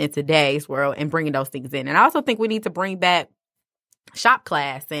interested in today's world and bringing those things in. And I also think we need to bring back shop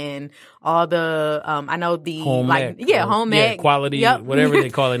class and all the I know the home ec quality, whatever they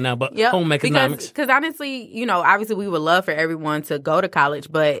call it now, but home economics. Because honestly, obviously we would love for everyone to go to college,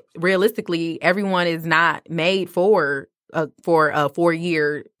 but realistically, everyone is not made for a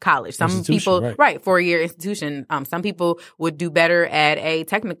 4-year college. Some people, right, 4-year institution. Some people would do better at a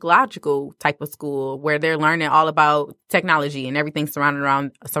technological type of school where they're learning all about technology and everything surrounded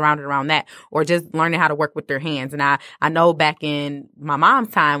around that, or just learning how to work with their hands. And I know back in my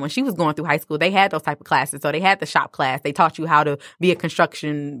mom's time when she was going through high school, they had those type of classes. So they had the shop class. They taught you how to be a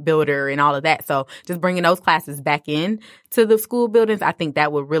construction builder and all of that. So just bringing those classes back in to the school buildings, I think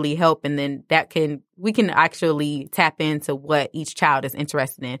that would really help. And then we can actually tap into what each child is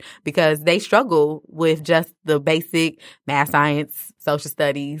interested in, because they struggle with just the basic math, science, social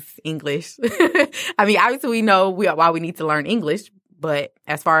studies, English. I mean, obviously we know why we need to learn English, but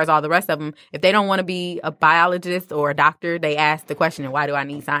as far as all the rest of them, if they don't want to be a biologist or a doctor, they ask the question, why do I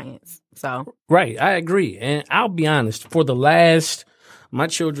need science? So right, I agree. And I'll be honest, for the last my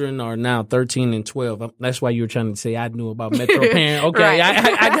children are now 13 and 12. That's why you were trying to say I knew about Metro Parent. Okay, Right.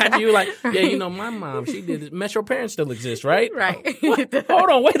 I got you. Like, yeah, you know, my mom, she did it. Metro Parent still exists, right? Right. What? Hold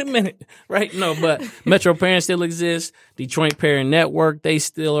on, wait a minute. Right? No, but Metro Parent still exists. Detroit Parent Network, they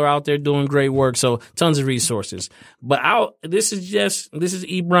still are out there doing great work. So tons of resources. But this is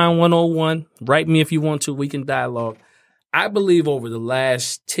eBrown 101. Write me if you want to. We can dialogue. I believe over the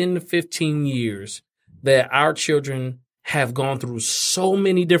last 10 to 15 years that our children have gone through so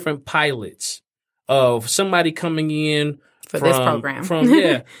many different pilots of somebody coming in For this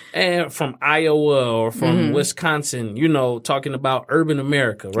program. and from Iowa or from Wisconsin, you know, talking about urban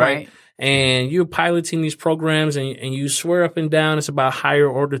America, right? And you're piloting these programs and you swear up and down it's about higher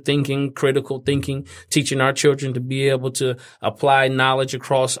order thinking, critical thinking, teaching our children to be able to apply knowledge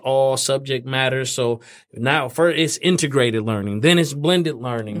across all subject matters. So now first it's integrated learning, then it's blended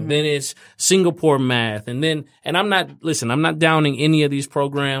learning, then it's Singapore math. And I'm not downing any of these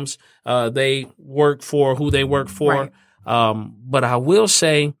programs. They work for who they work for. Right. But I will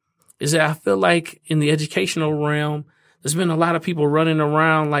say is that I feel like in the educational realm, there's been a lot of people running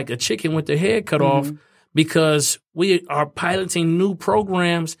around like a chicken with their head cut off because we are piloting new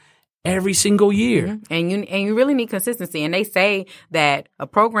programs every single year. And you really need consistency. And they say that a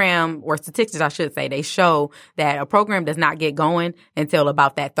program, or statistics I should say, they show that a program does not get going until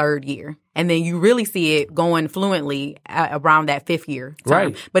about that third year. And then you really see it going fluently around that fifth year time.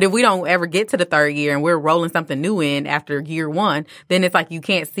 Right. But if we don't ever get to the third year and we're rolling something new in after year one, then it's like you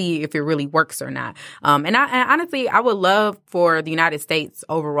can't see if it really works or not. And honestly, I would love for the United States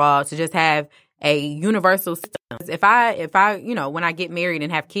overall to just have a universal system. If I, you know, when I get married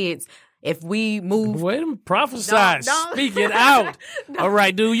and have kids, if we move, Wait a minute, prophesy, Don't. speak it out. All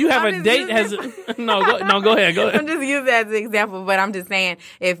right, dude, you have a date? Go ahead. I'm just using that as an example, but I'm just saying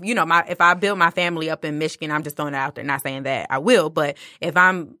if I build my family up in Michigan, I'm just throwing it out there, not saying that I will, but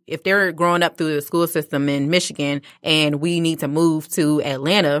if they're growing up through the school system in Michigan and we need to move to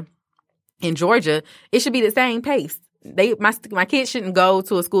Atlanta in Georgia, it should be the same pace. My kids shouldn't go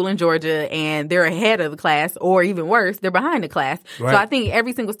to a school in Georgia and they're ahead of the class, or even worse, they're behind the class. Right. So I think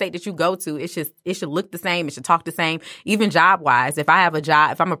every single state that you go to, it should look the same. It should talk the same. Even job wise, if I have a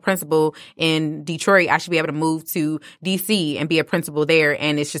job, if I'm a principal in Detroit, I should be able to move to DC and be a principal there,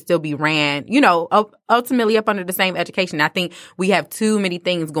 and it should still be ran, ultimately up under the same education. I think we have too many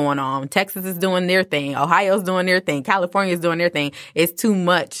things going on. Texas is doing their thing. Ohio's doing their thing. California's doing their thing. It's too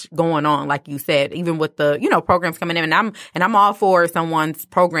much going on, like you said, even with the, programs coming in. And I'm all for someone's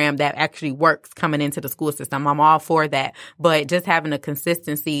program that actually works coming into the school system. I'm all for that. But just having a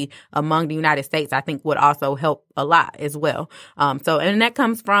consistency among the United States, I think would also help a lot as well. And that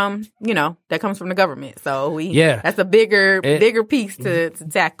comes from, the government. So that's a bigger piece to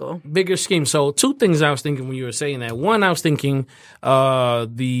tackle. Bigger scheme. So two things I was thinking when you were saying that. One, I was thinking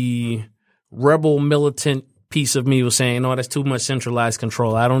the rebel militant piece of me was saying, "Oh, that's too much centralized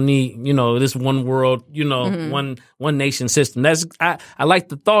control. I don't need, this one world, one nation system." I like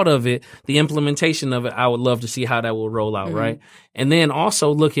the thought of it, the implementation of it. I would love to see how that will roll out, right? And then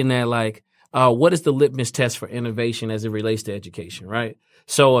also looking at what is the litmus test for innovation as it relates to education, right?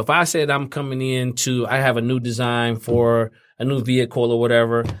 So if I said I'm coming in I have a new design for a new vehicle or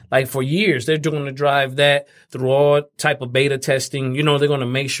whatever, like for years, they're going to drive that through all type of beta testing. They're going to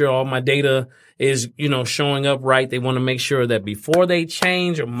make sure all my data is, showing up right. They want to make sure that before they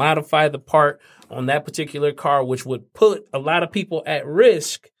change or modify the part on that particular car, which would put a lot of people at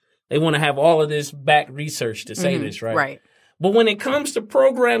risk, they want to have all of this back research to say this, right? Right. But when it comes to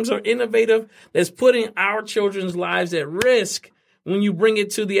programs or innovative that's putting our children's lives at risk, when you bring it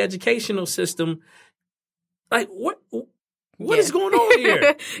to the educational system, like what is going on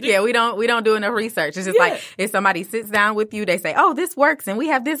here? Yeah, we don't do enough research. It's just like if somebody sits down with you, they say, "Oh, this works," and we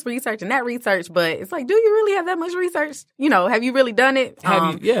have this research and that research, but it's like, do you really have that much research? Have you really done it?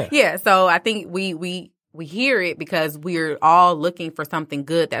 Yeah. So I think we hear it because we're all looking for something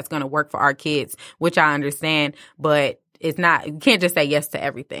good that's going to work for our kids, which I understand, but it's not, you can't just say yes to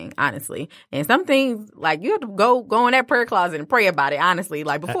everything, honestly. And some things, like, you have to go in that prayer closet and pray about it, honestly.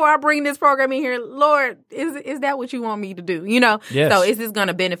 Like, before I bring this program in here, Lord, is that what you want me to do? Yes. So is this going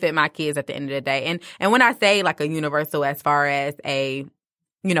to benefit my kids at the end of the day? And when I say like a universal as far as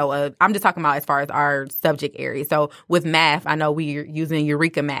I'm just talking about as far as our subject area. So with math, I know we're using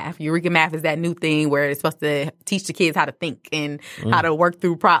Eureka Math. Eureka Math is that new thing where it's supposed to teach the kids how to think and how to work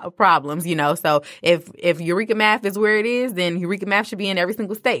through problems, So if Eureka Math is where it is, then Eureka Math should be in every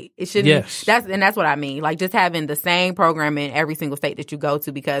single state. It shouldn't. Yes. That's what I mean. Like, just having the same program in every single state that you go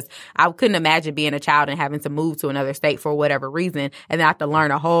to, because I couldn't imagine being a child and having to move to another state for whatever reason and then I have to learn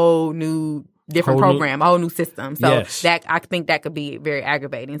a whole new different program, a whole new system. So Yes. that I think that could be very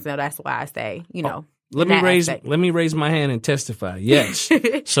aggravating. So that's why I say, Let me raise my hand and testify. Yes.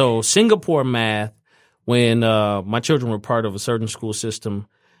 So Singapore math, when my children were part of a certain school system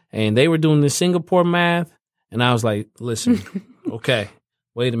and they were doing the Singapore math, and I was like, listen, okay,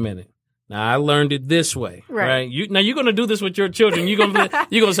 wait a minute. Now I learned it this way, right? Now you're gonna do this with your children. You're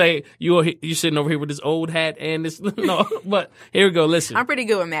gonna say you're sitting over here with this old hat and this. No, but here we go. Listen, I'm pretty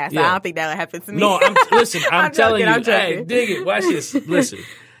good with math, so I don't think that'll happen to me. No, I'm telling joking, you, hey, dig it. Watch this. Listen,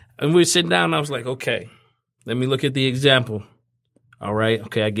 and we were sitting down. And I was like, okay, let me look at the example. All right,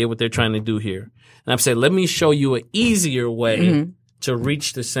 okay, I get what they're trying to do here, and I've said, let me show you an easier way to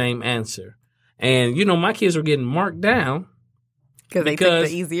reach the same answer. And my kids were getting marked down. Because they took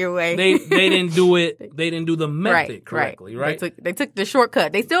the easier way. They didn't do it. They didn't do the method correctly, right? They took the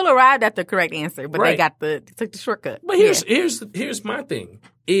shortcut. They still arrived at the correct answer, but they took the shortcut. But here's my thing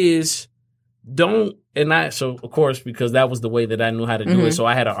is so of course, because that was the way that I knew how to do it, so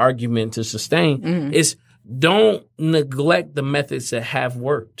I had an argument to sustain, is don't neglect the methods that have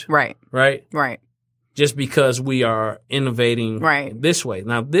worked. Right. Just because we are innovating this way.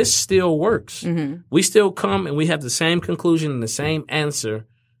 Now, this still works. We still come and we have the same conclusion and the same answer.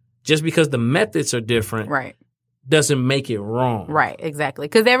 Just because the methods are different doesn't make it wrong. Right, exactly.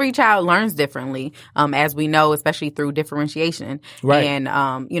 Because every child learns differently, as we know, especially through differentiation. Right. And,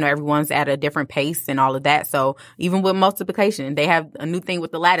 everyone's at a different pace and all of that. So even with multiplication, they have a new thing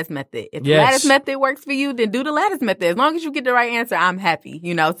with the lattice method. If the lattice method works for you, then do the lattice method. As long as you get the right answer, I'm happy.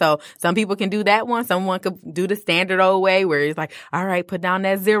 So some people can do that one. Someone could do the standard old way where it's like, all right, put down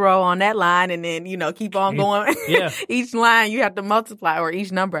that 0 on that line and then, keep on going. Yeah. Each line you have to multiply, or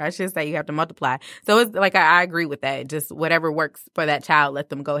each number, I should say, you have to multiply. So it's like, I agree with that. Just whatever works for that child, let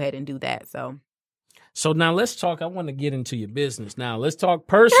them go ahead and do that. So now let's talk. I want to get into your business now. Let's talk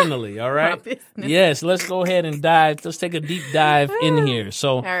personally, all right? Yes, let's go ahead and dive. Let's take a deep dive in here.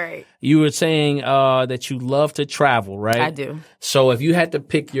 So all right. You were saying that you love to travel, right? I do. So if you had to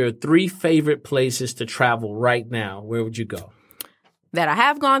pick your 3 favorite places to travel right now, where would you go? That I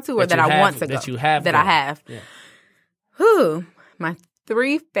have gone to, or that I want to go? That you have That gone. I have. Yeah. My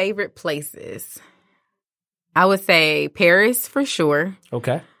 3 favorite places. I would say Paris for sure.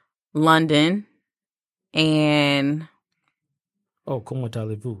 Okay. London. And comment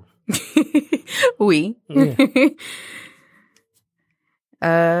allez-vous? Oui. Yeah.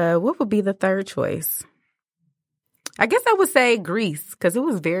 What would be the third choice? I guess I would say Greece, because it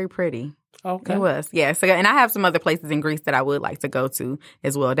was very pretty. Okay. It was. Yeah. So, and I have some other places in Greece that I would like to go to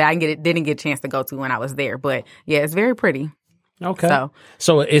as well that I didn't get a chance to go to when I was there. But yeah, it's very pretty. Okay.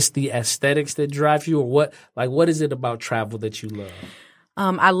 So it's the aesthetics that drive you, or what? Like, what is it about travel that you love?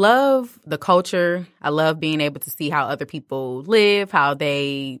 I love the culture. I love being able to see how other people live, how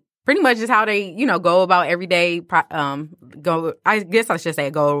they pretty much just how they, go about everyday, I guess I should say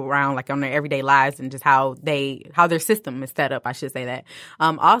go around like on their everyday lives and just how their system is set up. I should say that.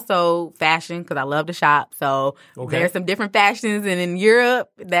 Also fashion, because I love to shop. So there's some different fashions in Europe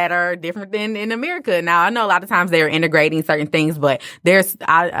that are different than in America. Now, I know a lot of times they're integrating certain things, but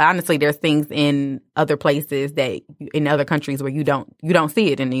honestly, there's things in other places that in other countries where you don't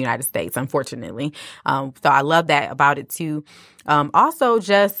see it in the United States, unfortunately. So I love that about it too. Also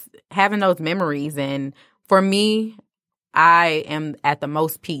just having those memories. And for me, I am at the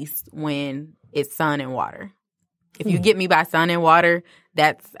most peace when it's sun and water. If you get me by sun and water,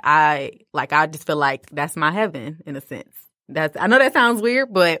 I just feel like that's my heaven in a sense. I know that sounds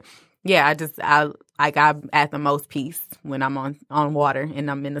weird, but yeah, I'm at the most peace when I'm on water and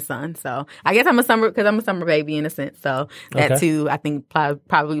I'm in the sun. So I guess I'm a summer baby in a sense. So that too, I think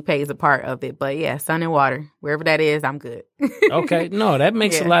probably plays a part of it. But yeah, sun and water, wherever that is, I'm good. Okay. No, that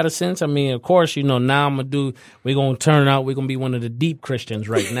makes a lot of sense. I mean, of course, now we're going to turn out, we're going to be one of the deep Christians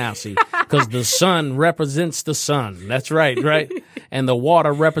right now. See, because the sun represents the sun. That's right. And the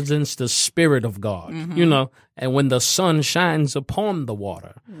water represents the Spirit of God, and when the sun shines upon the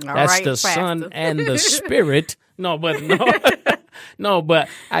water, that's the sun and the Spirit. No, but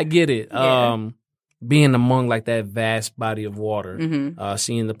I get it. Yeah. Being among like that vast body of water,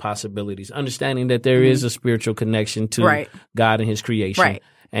 seeing the possibilities, understanding that there is a spiritual connection to God and His creation,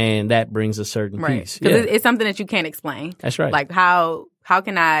 and that brings a certain peace. Because it's something that you can't explain. That's right. Like how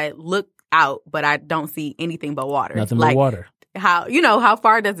can I look out, but I don't see anything but water? Nothing but water. how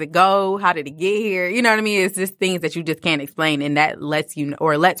far does it go? How did it get here? You know what I mean? It's just things that you just can't explain. And that lets you know,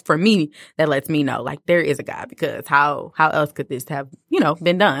 or for me, that lets me know, like, there is a God, because how else could this have,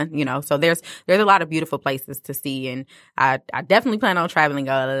 been done? So there's a lot of beautiful places to see. And I definitely plan on traveling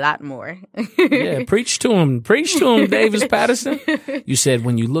a lot more. Yeah, preach to him, Davis Patterson. You said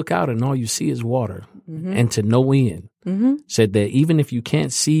when you look out and all you see is water, and to no end. Said that even if you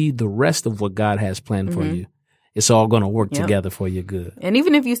can't see the rest of what God has planned for you, it's all going to work together for your good. And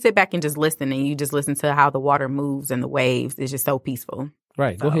even if you sit back and just listen, and you just listen to how the water moves and the waves, it's just so peaceful.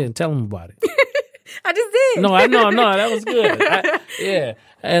 Right. Go ahead and tell them about it. I just did. No, I know. That was good. Yeah.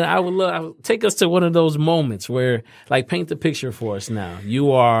 And I would take us to one of those moments where, like, paint the picture for us now.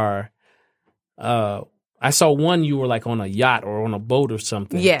 You are, I saw one, you were like on a yacht or on a boat or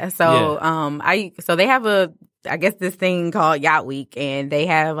something. Yeah. So, so they have this thing called Yacht Week, and they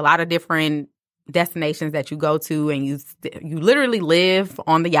have a lot of different destinations that you go to, and you literally live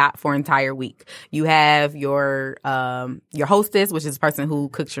on the yacht for an entire week. You have your hostess, which is the person who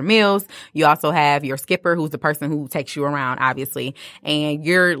cooks your meals. You also have your skipper, who's the person who takes you around, obviously. And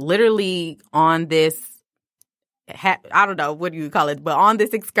you're literally on this, I don't know, what do you call it, but on this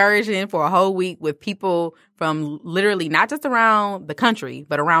excursion for a whole week with people from literally not just around the country,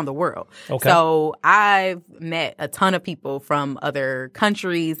 but around the world. Okay. So I've met a ton of people from other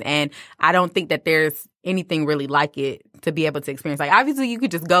countries, and I don't think that there's anything really like it to be able to experience. Like, obviously you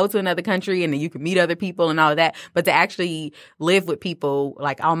could just go to another country and then you could meet other people and all of that, but to actually live with people,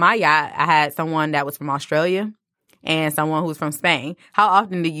 like on my yacht, I had someone that was from Australia and someone who's from Spain. How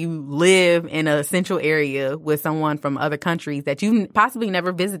often do you live in a central area with someone from other countries that you possibly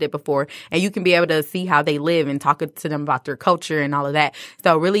never visited before, and you can be able to see how they live and talk to them about their culture and all of that?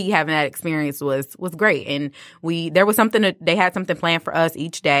 So really having that experience was great. And there was they had something planned for us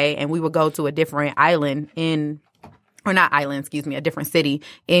each day, and we would go to a different island a different city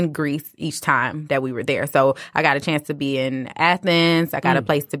in Greece each time that we were there. So I got a chance to be in Athens. I got a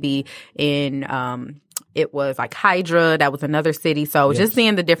place to be in, it was like Hydra. That was another city. So just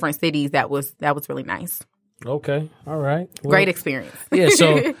seeing the different cities, that was really nice. Okay. All right. Well, great experience. Yeah.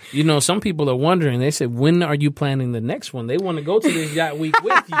 So, some people are wondering, they said, when are you planning the next one? They want to go to this yacht week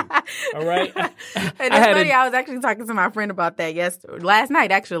with you. All right. And it's funny. I was actually talking to my friend about that last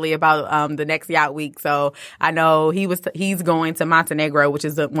night, actually, about the next yacht week. So I know he's going to Montenegro, which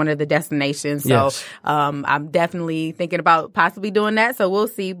is one of the destinations. So I'm definitely thinking about possibly doing that. So we'll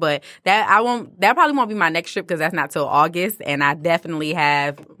see. But that probably won't be my next trip, because that's not till August. And I definitely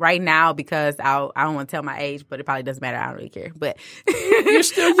have right now, because I don't want to tell my age, but it probably doesn't matter. I don't really care. But you're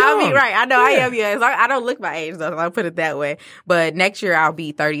still young. I mean, right. I know I am young. I don't look my age, though. So I'll put it that way. But next year I'll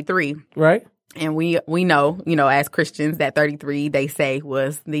be 33. Right. And we know, as Christians, that 33, they say,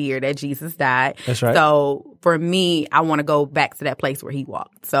 was the year that Jesus died. That's right. So for me, I want to go back to that place where he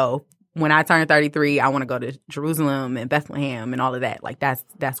walked. So when I turn 33, I want to go to Jerusalem and Bethlehem and all of that. Like, that's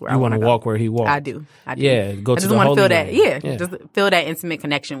where I want to walk where he walked. I do. Yeah, go to the Holy Holy Land. Yeah, just feel that intimate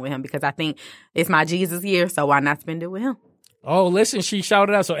connection with him, because I think it's my Jesus year, so why not spend it with him? Oh, listen, she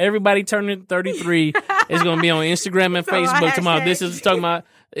shouted out. So everybody turning 33 is going to be on Instagram and Facebook tomorrow.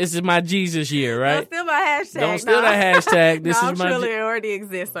 This is my Jesus year, right? Don't steal my hashtag. Don't steal that hashtag. This is my. It already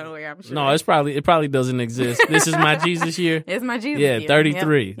exists somewhere. I'm sure. No, it probably doesn't exist. This is my Jesus year. It's my Jesus year. Yeah,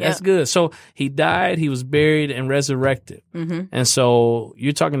 33. Yep. That's good. So he died, he was buried, and resurrected. Mm-hmm. And so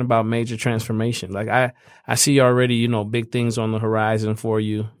you're talking about major transformation. Like I see already, big things on the horizon for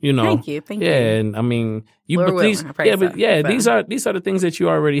you. Thank you. Yeah, and I mean, these are the things that you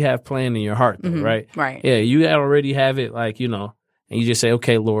already have planned in your heart, though, right? Right. Yeah, you already have it, like, and you just say,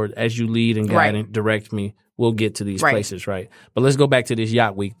 okay, Lord, as you lead and guide and direct me, we'll get to these places, right? But let's go back to this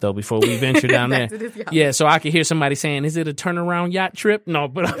yacht week, though, before we venture down there. Yeah, so I could hear somebody saying, is it a turnaround yacht trip? No,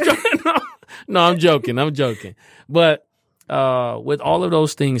 but I'm joking. I'm joking. But with all of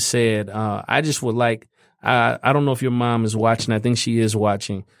those things said, I just would like, I don't know if your mom is watching. I think she is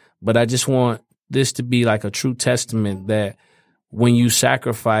watching. But I just want this to be like a true testament that when you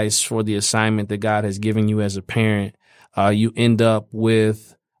sacrifice for the assignment that God has given you as a parent, you end up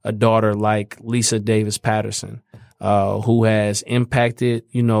with a daughter like Lisa Davis Patterson, who has impacted,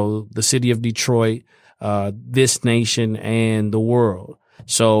 the city of Detroit, this nation, and the world.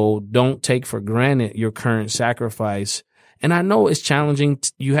 So don't take for granted your current sacrifice. And I know it's challenging.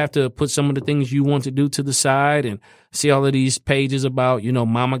 You have to put some of the things you want to do to the side and see all of these pages about,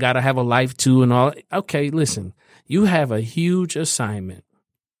 mama got to have a life too and all. Okay, listen, you have a huge assignment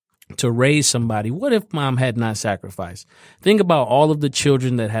to raise somebody. What if mom had not sacrificed? Think about all of the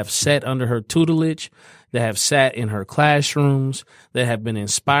children that have sat under her tutelage, that have sat in her classrooms, that have been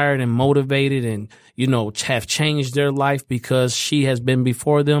inspired and motivated and, you know, have changed their life because she has been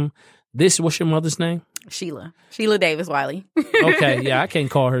before them. What's your mother's name? Sheila Davis Wiley. Okay, yeah, I can't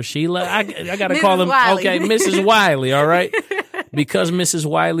call her Sheila. I got to call Mrs. him, Wiley. okay, Mrs. Wiley, all right? Because Mrs.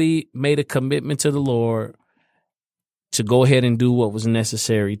 Wiley made a commitment to the Lord to go ahead and do what was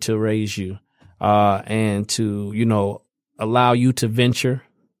necessary to raise you and to, you know, allow you to venture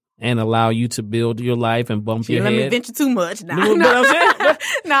and allow you to build your life and bump your Let head. me venture too much. Nah, You know what I'm saying?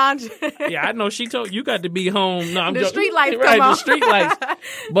 I'm just, Yeah, I know she told you got to be home. No, I'm The joking. street lights right, come on. the street lights.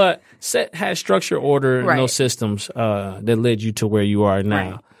 But has structure, order, and Right. those systems that led you to where you are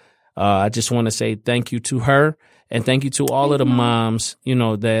now. I just want to say thank you to her and thank you to all of the moms, you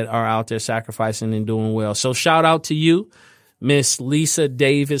know, that are out there sacrificing and doing well. So shout out to you, Miss Lisa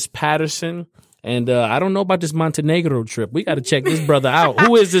Davis Patterson. And I don't know about this Montenegro trip. We got to check this brother out.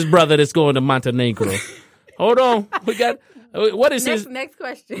 Who is this brother that's going to Montenegro? Hold on. We got. What is his? next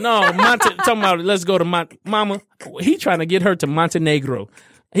question. No, talking about let's go to Mama. He trying to get her to Montenegro.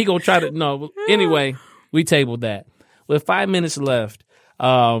 He gonna try to no. Anyway, we tabled that. With 5 minutes left,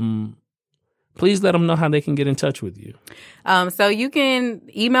 please let them know how they can get in touch with you. So you can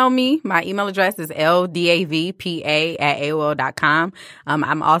email me. My email address is ldavpa@aol.com.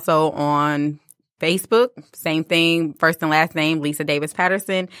 I'm also on Facebook, same thing, first and last name, Lisa Davis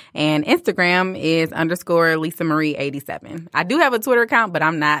Patterson. And Instagram is _Lisa Marie 87. I do have a Twitter account, but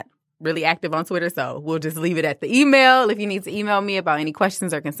I'm not really active on Twitter, so we'll just leave it at the email. If you need to email me about any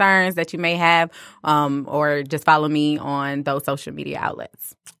questions or concerns that you may have, or just follow me on those social media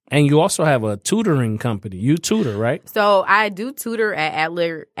outlets. And you also have a tutoring company. You tutor, right? So I do tutor at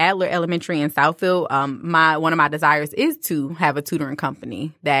Adler Elementary in Southfield. One of my desires is to have a tutoring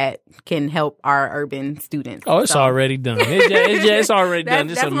company that can help our urban students. Oh, it's already done. It's already done.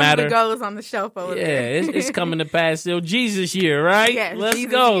 It's that's a matter. One of the goals on the shelf over there. It's coming to pass. Still Jesus year, right? Yes, Let's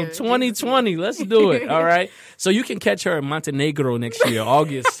Jesus go. year. 2020. Let's do it. All right. So you can catch her in Montenegro next year,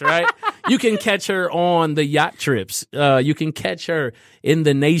 August, right? You can catch her on the yacht trips. You can catch her in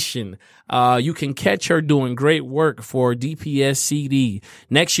the nation. You can catch her doing great work for DPS CD.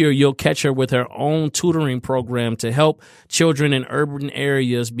 Next year, you'll catch her with her own tutoring program to help children in urban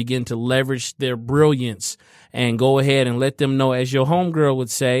areas begin to leverage their brilliance and go ahead and let them know, as your homegirl would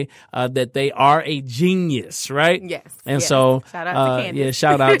say, that they are a genius, right? Yes. And yes. so, shout out to Candace. yeah,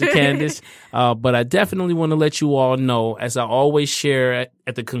 shout out to Candace. But I definitely want to let you all know, as I always share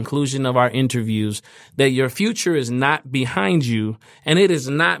at the conclusion of our interviews, that your future is not behind you and it is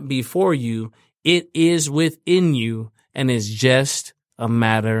not before you. It is within you and it's just a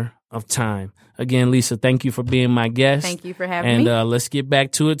matter of time. Again, Lisa, thank you for being my guest. Thank you for having me. And let's get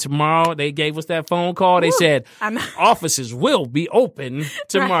back to it tomorrow. They gave us that phone call. They said offices will be open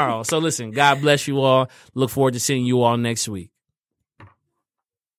tomorrow. Right. So listen, God bless you all. Look forward to seeing you all next week.